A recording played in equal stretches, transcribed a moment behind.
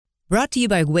Brought to you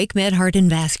by WakeMed Heart and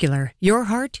Vascular. Your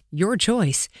heart, your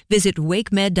choice. Visit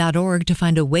wakemed.org to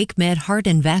find a WakeMed Heart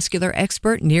and Vascular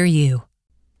expert near you.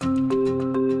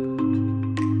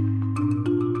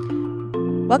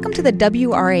 Welcome to the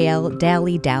WRAL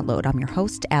Daily Download. I'm your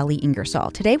host, Ali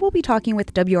Ingersoll. Today we'll be talking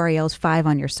with WRAL's Five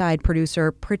on Your Side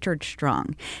producer, Pritchard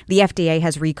Strong. The FDA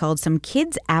has recalled some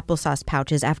kids' applesauce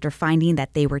pouches after finding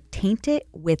that they were tainted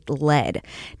with lead.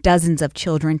 Dozens of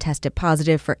children tested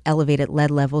positive for elevated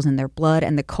lead levels in their blood,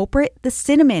 and the culprit, the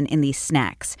cinnamon in these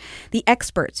snacks. The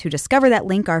experts who discover that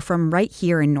link are from right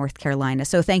here in North Carolina.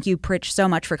 So thank you, Pritch, so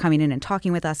much for coming in and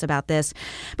talking with us about this.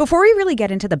 Before we really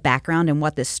get into the background and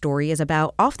what this story is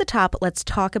about, off the top, let's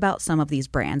talk about some of these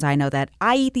brands. I know that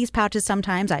I eat these pouches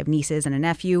sometimes. I have nieces and a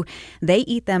nephew. They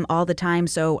eat them all the time.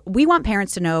 So we want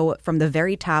parents to know from the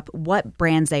very top what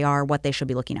brands they are, what they should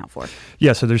be looking out for.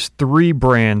 Yeah, so there's three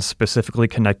brands specifically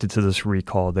connected to this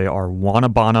recall. They are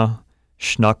Wanabana,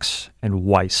 Schnucks, and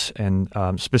Weiss, and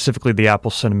specifically the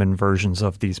apple cinnamon versions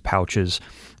of these pouches.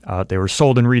 They were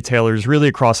sold in retailers really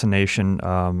across the nation,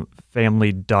 Dollar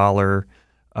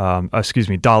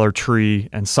Tree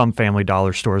and some Family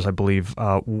Dollar stores, I believe,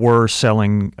 were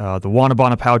selling the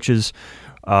Wanabana pouches.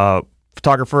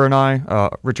 Photographer and I,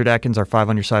 Richard Atkins, our Five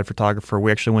on Your Side photographer,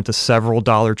 we actually went to several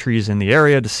Dollar Trees in the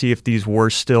area to see if these were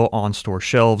still on store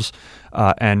shelves,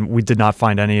 and we did not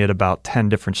find any at about 10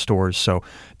 different stores. So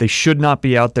they should not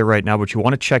be out there right now, but you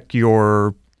want to check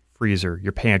your freezer,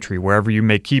 your pantry, wherever you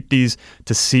may keep these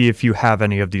to see if you have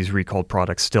any of these recalled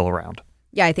products still around.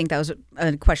 Yeah, I think that was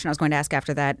a question I was going to ask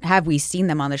after that. Have we seen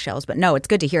them on the shelves? But no, it's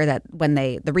good to hear that when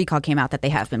the recall came out that they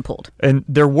have been pulled. And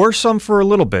there were some for a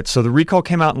little bit. So the recall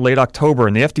came out in late October,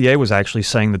 and the FDA was actually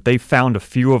saying that they found a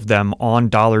few of them on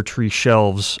Dollar Tree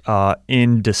shelves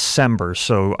in December.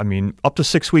 So, I mean, up to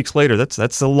 6 weeks later,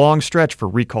 that's a long stretch for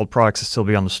recalled products to still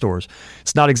be on the stores.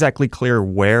 It's not exactly clear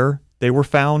where they were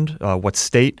found, what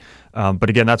state. But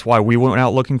again, that's why we went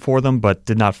out looking for them, but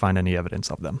did not find any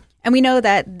evidence of them. And we know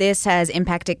that this has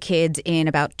impacted kids in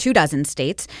about 24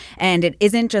 states, and it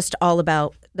isn't just all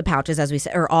about the pouches, as we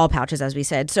said, or all pouches, as we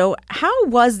said. So how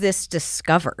was this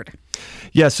discovered?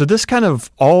 Yeah, so this kind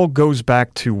of all goes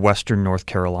back to Western North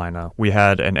Carolina. We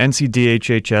had an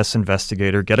NCDHHS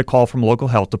investigator get a call from a local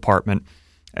health department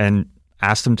and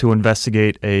asked them to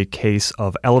investigate a case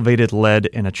of elevated lead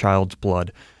in a child's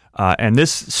blood. And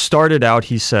this started out,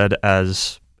 he said,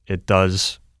 as it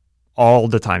does all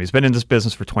the time. He's been in this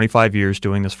business for 25 years,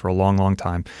 doing this for a long, long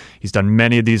time. He's done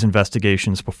many of these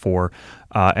investigations before,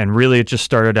 and really it just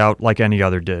started out like any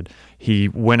other did. He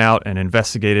went out and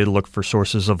investigated, looked for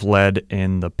sources of lead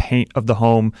in the paint of the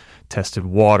home, tested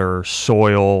water,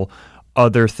 soil,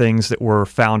 other things that were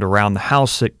found around the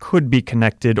house that could be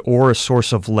connected, or a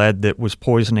source of lead that was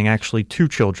poisoning actually two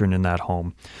children in that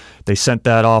home. They sent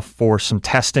that off for some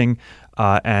testing,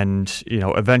 and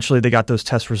eventually they got those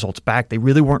test results back. They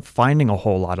really weren't finding a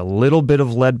whole lot. A little bit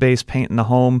of lead-based paint in the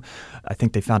home. I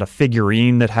think they found a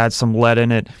figurine that had some lead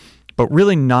in it, but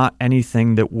really not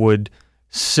anything that would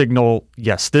signal,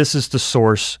 yes, this is the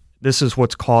source. This is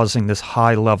what's causing this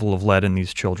high level of lead in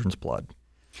these children's blood.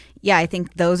 Yeah, I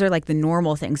think those are like the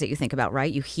normal things that you think about,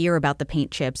 right? You hear about the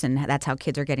paint chips and that's how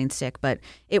kids are getting sick, but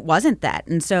it wasn't that.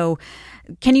 And so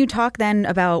can you talk then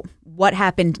about what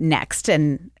happened next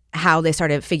and how they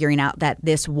started figuring out that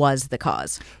this was the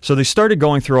cause? So they started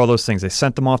going through all those things. They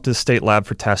sent them off to the state lab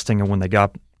for testing, and when they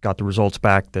got the results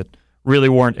back that really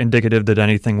weren't indicative that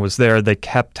anything was there, they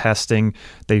kept testing.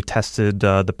 They tested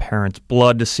the parents'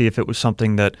 blood to see if it was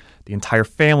something that the entire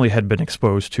family had been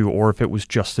exposed to or if it was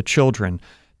just the children.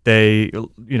 They,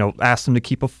 asked them to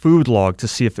keep a food log to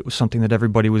see if it was something that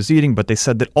everybody was eating, but they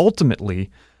said that ultimately,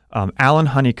 Alan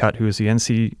Honeycutt, who is the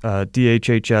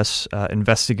NCDHHS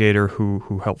investigator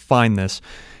who helped find this,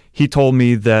 he told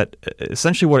me that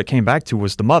essentially what it came back to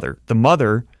was the mother. The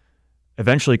mother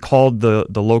eventually called the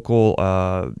local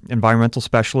environmental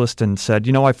specialist and said,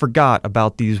 I forgot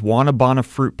about these Wanabana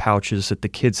fruit pouches that the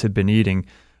kids had been eating.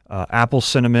 Apple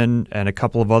cinnamon and a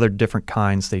couple of other different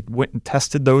kinds. They went and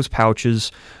tested those pouches,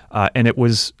 and it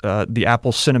was the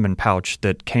apple cinnamon pouch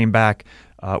that came back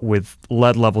with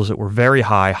lead levels that were very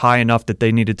high enough that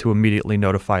they needed to immediately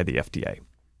notify the FDA.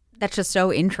 That's just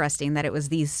so interesting that it was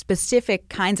these specific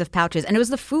kinds of pouches, and it was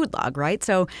the food log, right?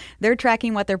 So they're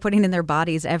tracking what they're putting in their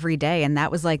bodies every day, and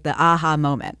that was like the aha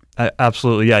moment.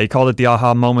 Absolutely, yeah. He called it the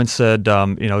aha moment, said,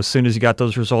 as soon as he got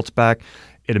those results back,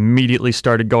 it immediately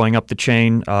started going up the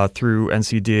chain through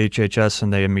NCDHHS,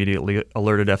 and they immediately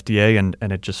alerted FDA,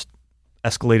 and it just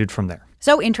escalated from there.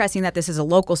 So interesting that this is a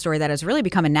local story that has really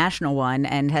become a national one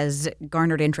and has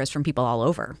garnered interest from people all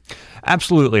over.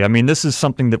 Absolutely. I mean, this is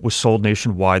something that was sold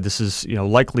nationwide. This is,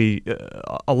 likely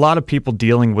a lot of people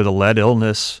dealing with a lead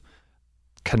illness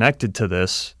connected to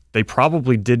this. They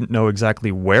probably didn't know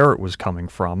exactly where it was coming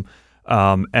from.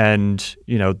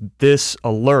 This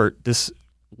alert, this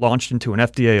launched into an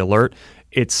FDA alert.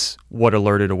 It's what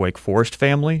alerted a Wake Forest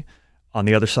family on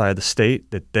the other side of the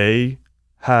state that they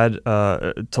had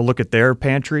to look at their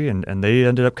pantry, and they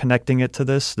ended up connecting it to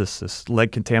this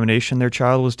lead contamination their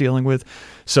child was dealing with.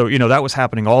 So, that was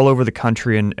happening all over the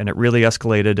country, and it really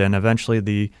escalated, and eventually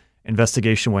the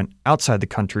investigation went outside the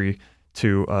country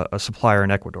to a supplier in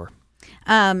Ecuador.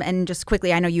 And just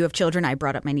quickly, I know you have children. I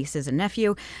brought up my nieces and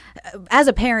nephew. As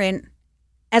a parent,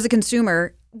 as a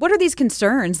consumer, what are these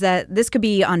concerns that this could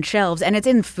be on shelves and it's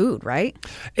in food, right?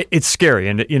 It's scary.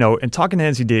 And, and talking to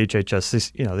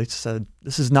NCDHHS, they said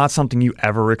this is not something you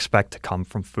ever expect to come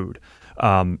from food.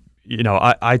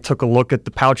 I took a look at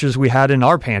the pouches we had in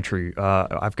our pantry.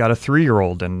 I've got a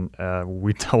 3-year-old, and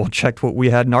we double-checked what we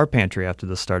had in our pantry after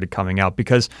this started coming out,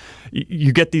 because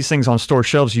you get these things on store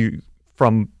shelves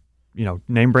from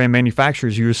name brand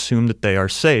manufacturers, you assume that they are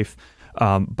safe.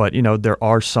 But there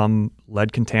are some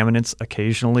lead contaminants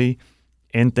occasionally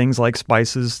in things like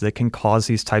spices that can cause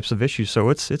these types of issues. So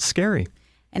it's scary.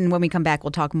 And when we come back,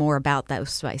 we'll talk more about those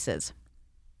spices.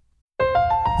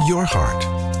 Your heart.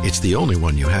 It's the only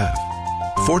one you have.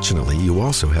 Fortunately, you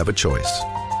also have a choice.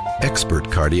 Expert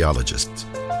cardiologists,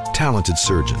 talented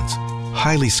surgeons,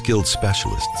 highly skilled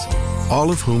specialists,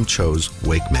 all of whom chose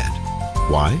WakeMed.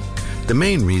 Why? The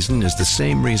main reason is the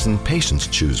same reason patients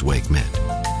choose WakeMed.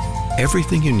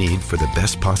 Everything you need for the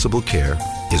best possible care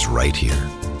is right here.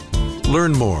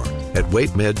 Learn more at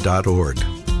wakemed.org.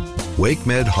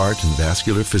 WakeMed Heart and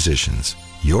Vascular Physicians.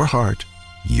 Your heart,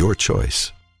 your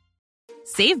choice.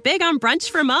 Save big on brunch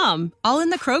for mom, all in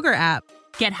the Kroger app.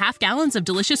 Get half gallons of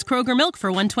delicious Kroger milk for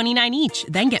 $1.29 each.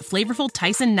 Then get flavorful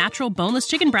Tyson natural boneless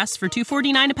chicken breasts for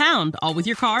 $2.49 a pound, all with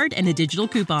your card and a digital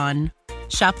coupon.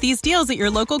 Shop these deals at your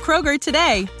local Kroger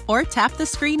today, or tap the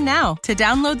screen now to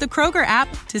download the Kroger app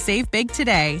to save big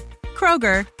today.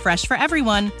 Kroger, fresh for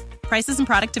everyone. Prices and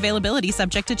product availability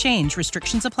subject to change.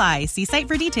 Restrictions apply. See site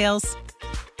for details.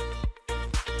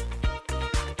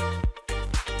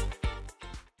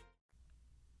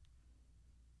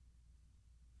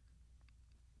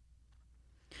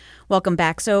 Welcome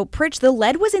back. So, Pritch, the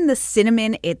lead was in the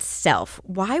cinnamon itself.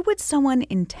 Why would someone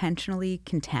intentionally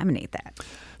contaminate that?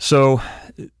 So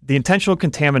the intentional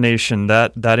contamination,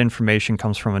 that information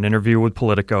comes from an interview with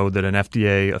Politico that an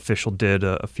FDA official did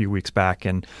a few weeks back.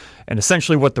 And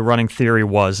essentially what the running theory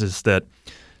is that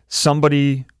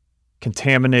somebody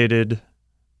contaminated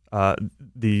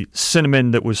the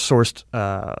cinnamon that was sourced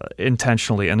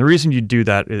intentionally. And the reason you do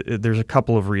that, there's a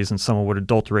couple of reasons someone would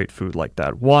adulterate food like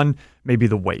that. One, maybe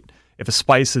the weight. If a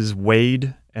spice is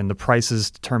weighed and the price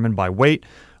is determined by weight,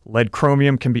 lead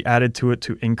chromium can be added to it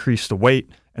to increase the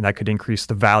weight, and that could increase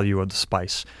the value of the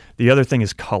spice. The other thing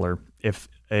is color. If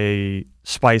a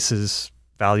spice's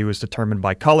value is determined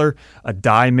by color, a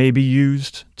dye may be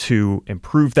used to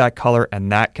improve that color,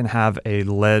 and that can have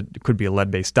it could be a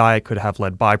lead-based dye, it could have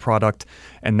lead byproduct,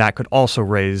 and that could also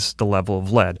raise the level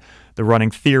of lead. The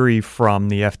running theory from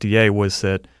the FDA was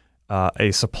that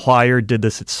a supplier did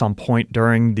this at some point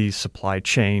during the supply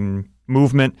chain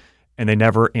movement, and they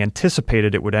never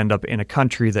anticipated it would end up in a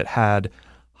country that had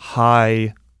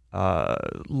high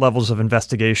levels of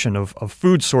investigation of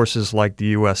food sources like the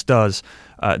U.S. does,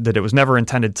 that it was never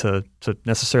intended to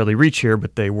necessarily reach here,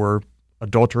 but they were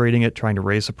adulterating it, trying to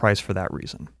raise the price for that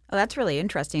reason. Oh, that's really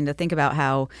interesting to think about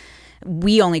how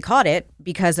we only caught it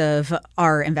because of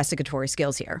our investigatory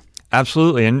skills here.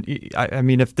 Absolutely. And I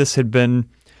mean, if this had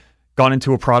gone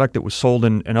into a product that was sold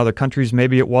in other countries,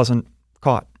 maybe it wasn't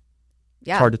caught.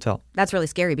 Yeah. It's hard to tell. That's really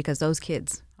scary because those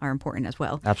kids are important as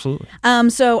well. Absolutely.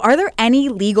 So are there any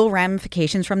legal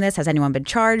ramifications from this? Has anyone been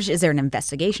charged? Is there an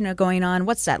investigation going on?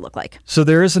 What's that look like? So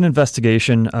there is an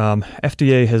investigation.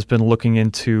 FDA has been looking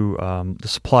into the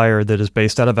supplier that is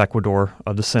based out of Ecuador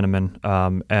of the cinnamon,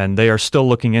 and they are still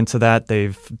looking into that.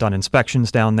 They've done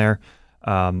inspections down there.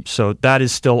 So that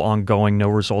is still ongoing. No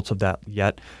results of that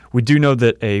yet. We do know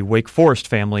that a Wake Forest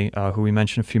family, who we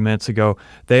mentioned a few minutes ago,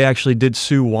 they actually did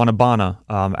sue Wanabana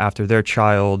after their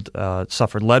child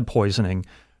suffered lead poisoning,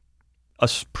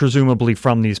 presumably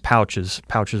from these pouches.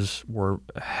 Pouches were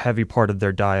a heavy part of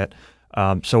their diet.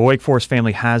 So a Wake Forest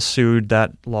family has sued.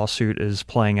 That lawsuit is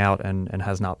playing out and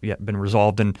has not yet been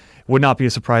resolved, and would not be a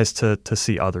surprise to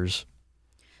see others.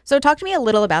 So talk to me a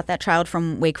little about that child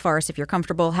from Wake Forest, if you're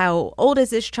comfortable. How old is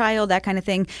this child, that kind of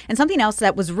thing? And something else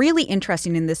that was really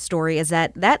interesting in this story is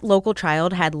that local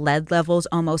child had lead levels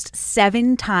almost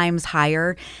 7 times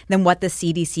higher than what the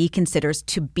CDC considers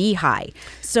to be high.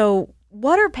 So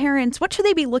what should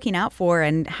they be looking out for,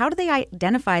 and how do they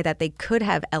identify that they could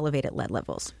have elevated lead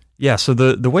levels? Yeah, so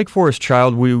the Wake Forest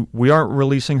child, we aren't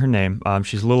releasing her name.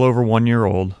 She's a little over 1 year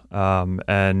old.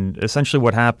 And essentially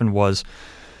what happened was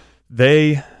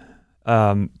they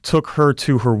took her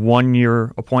to her 1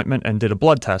 year appointment and did a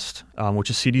blood test, which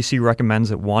the CDC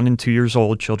recommends at 1 and 2 years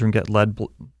old. Children get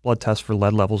blood tests for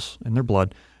lead levels in their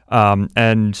blood.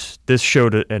 And this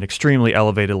showed an extremely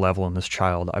elevated level in this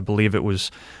child. I believe it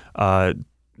was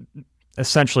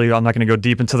essentially, I'm not going to go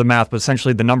deep into the math, but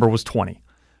essentially the number was 20.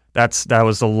 That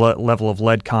was the level of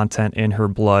lead content in her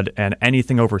blood, and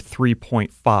anything over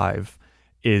 3.5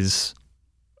 is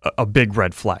a big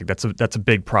red flag. That's a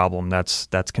big problem. That's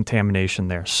contamination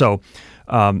there. So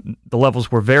the levels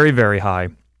were very, very high,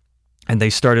 and they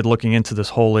started looking into this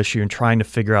whole issue and trying to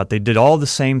figure out. They did all the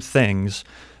same things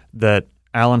that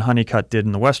Alan Honeycutt did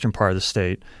in the western part of the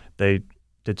state. They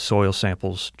did soil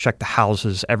samples, checked the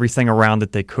houses, everything around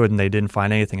that they could, and they didn't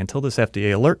find anything until this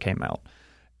FDA alert came out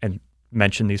and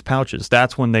mentioned these pouches.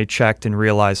 That's when they checked and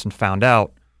realized and found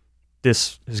out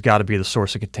this has got to be the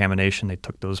source of contamination. They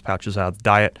took those pouches out of the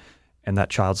diet, and that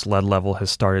child's lead level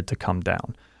has started to come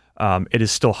down. It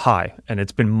is still high, and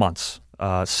it's been months,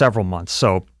 several months.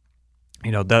 So,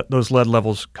 those lead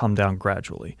levels come down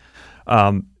gradually.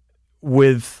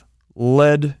 With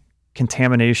lead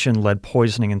contamination, lead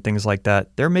poisoning, and things like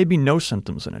that, there may be no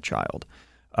symptoms in a child.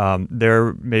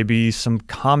 There may be some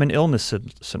common illness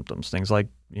symptoms, things like,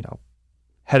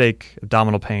 headache,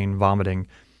 abdominal pain, vomiting.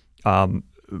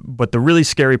 But the really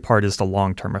scary part is the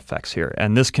long-term effects here.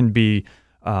 And this can be,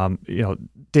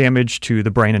 damage to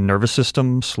the brain and nervous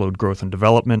system, slowed growth and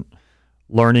development,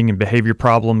 learning and behavior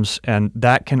problems. And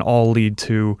that can all lead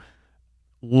to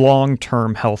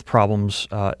long-term health problems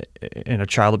in a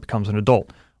child that becomes an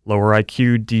adult. Lower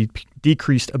IQ,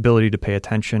 decreased ability to pay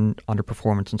attention,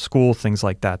 underperformance in school, things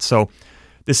like that. So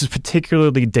this is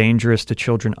particularly dangerous to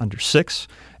children under 6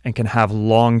 and can have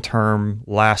long-term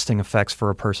lasting effects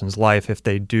for a person's life if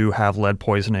they do have lead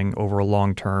poisoning over a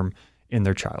long term in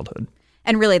their childhood.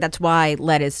 And really, that's why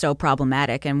lead is so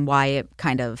problematic and why it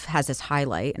kind of has this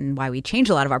highlight and why we change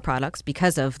a lot of our products,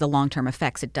 because of the long-term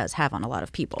effects it does have on a lot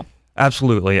of people.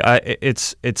 Absolutely.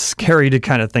 It's scary to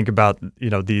kind of think about,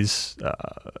 these,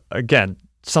 again,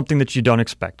 something that you don't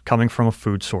expect coming from a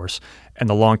food source and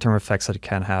the long-term effects that it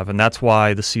can have. And that's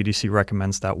why the CDC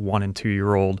recommends that 1 and 2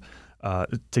 year old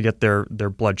to get their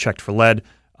blood checked for lead.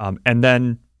 And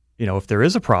then, if there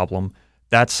is a problem,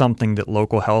 that's something that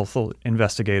local health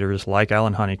investigators like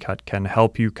Alan Honeycutt can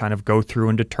help you kind of go through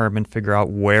and determine, figure out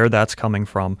where that's coming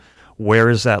from, where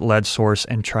is that lead source,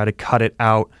 and try to cut it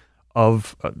out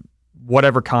of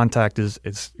whatever contact is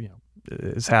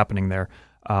happening there,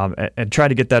 and try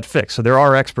to get that fixed. So there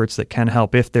are experts that can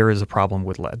help if there is a problem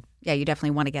with lead. Yeah, you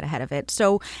definitely want to get ahead of it.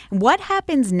 So what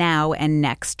happens now and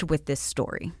next with this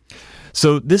story?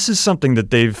 So this is something that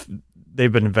they've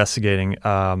been investigating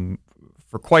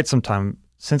for quite some time,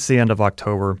 since the end of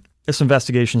October. This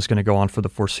investigation is going to go on for the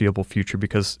foreseeable future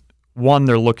because, one,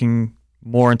 they're looking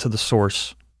more into the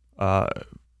source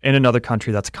in another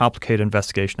country. That's a complicated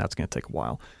investigation. That's going to take a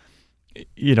while.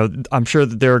 I'm sure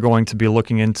that they're going to be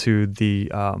looking into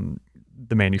the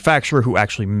manufacturer who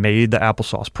actually made the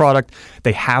applesauce product.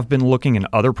 They have been looking in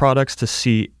other products to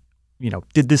see,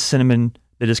 did this cinnamon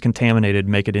that is contaminated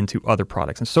make it into other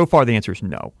products? And so far the answer is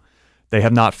no. They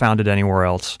have not found it anywhere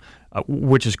else,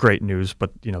 which is great news,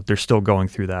 but they're still going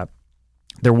through that.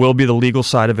 There will be the legal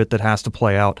side of it that has to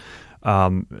play out,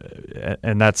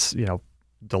 and that's,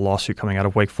 the lawsuit coming out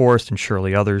of Wake Forest and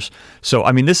surely others. So,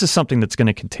 this is something that's going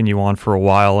to continue on for a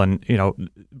while. And,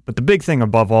 but the big thing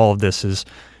above all of this is,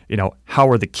 how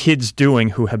are the kids doing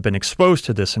who have been exposed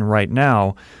to this? And right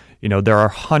now, there are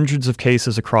hundreds of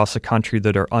cases across the country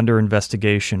that are under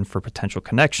investigation for potential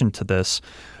connection to this.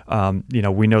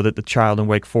 We know that the child in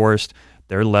Wake Forest,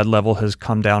 their lead level has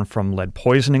come down from lead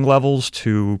poisoning levels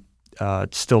to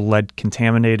still lead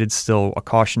contaminated, still a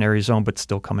cautionary zone, but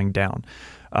still coming down.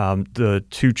 The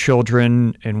 2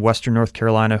 children in Western North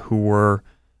Carolina who were,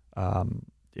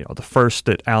 the first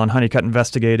that Alan Honeycutt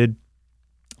investigated,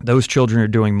 those children are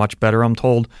doing much better, I'm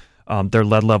told. Their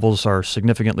lead levels are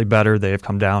significantly better. They have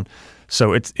come down.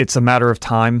 So it's a matter of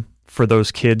time for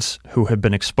those kids who have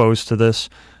been exposed to this,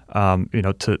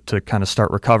 to kind of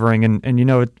start recovering.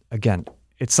 And again,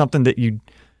 it's something that you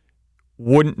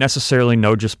wouldn't necessarily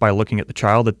know just by looking at the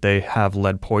child that they have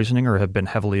lead poisoning or have been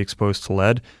heavily exposed to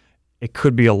lead. it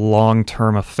could be a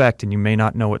long-term effect, and you may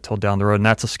not know it till down the road, and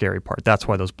that's a scary part. That's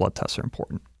why those blood tests are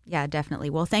important. Yeah, definitely.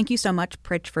 Well, thank you so much,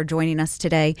 Pritch, for joining us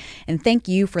today. And thank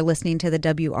you for listening to the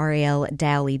WRAL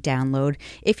Daily Download.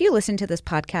 If you listen to this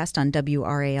podcast on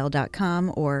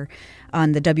WRAL.com or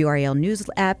on the WRAL News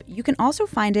app, you can also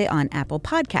find it on Apple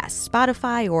Podcasts,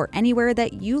 Spotify, or anywhere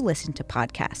that you listen to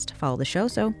podcasts. Follow the show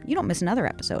so you don't miss another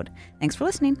episode. Thanks for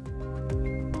listening.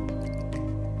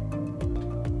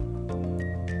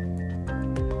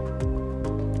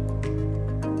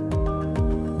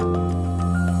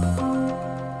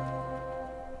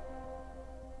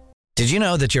 Did you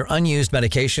know that your unused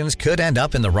medications could end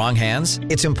up in the wrong hands?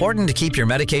 It's important to keep your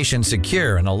medications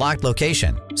secure in a locked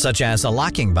location, such as a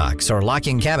locking box or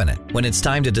locking cabinet. When it's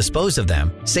time to dispose of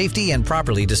them, safety and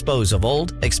properly dispose of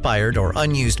old, expired, or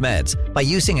unused meds by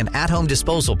using an at-home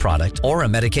disposal product or a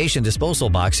medication disposal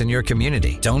box in your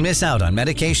community. Don't miss out on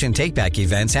medication take-back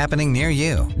events happening near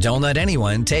you. Don't let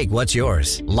anyone take what's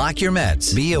yours. Lock your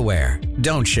meds. Be aware.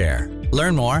 Don't share.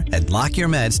 Learn more at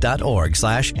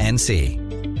lockyourmeds.org/NC.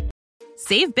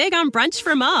 Save big on brunch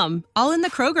for mom, all in the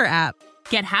Kroger app.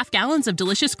 Get half gallons of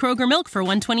delicious Kroger milk for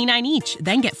 $1.29 each.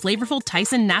 Then get flavorful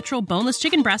Tyson natural boneless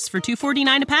chicken breasts for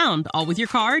 $2.49 a pound, all with your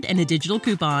card and a digital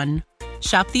coupon.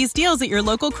 Shop these deals at your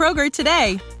local Kroger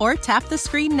today, or tap the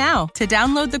screen now to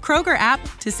download the Kroger app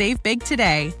to save big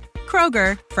today.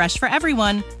 Kroger, fresh for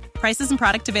everyone. Prices and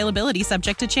product availability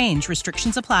subject to change.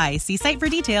 Restrictions apply. See site for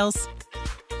details.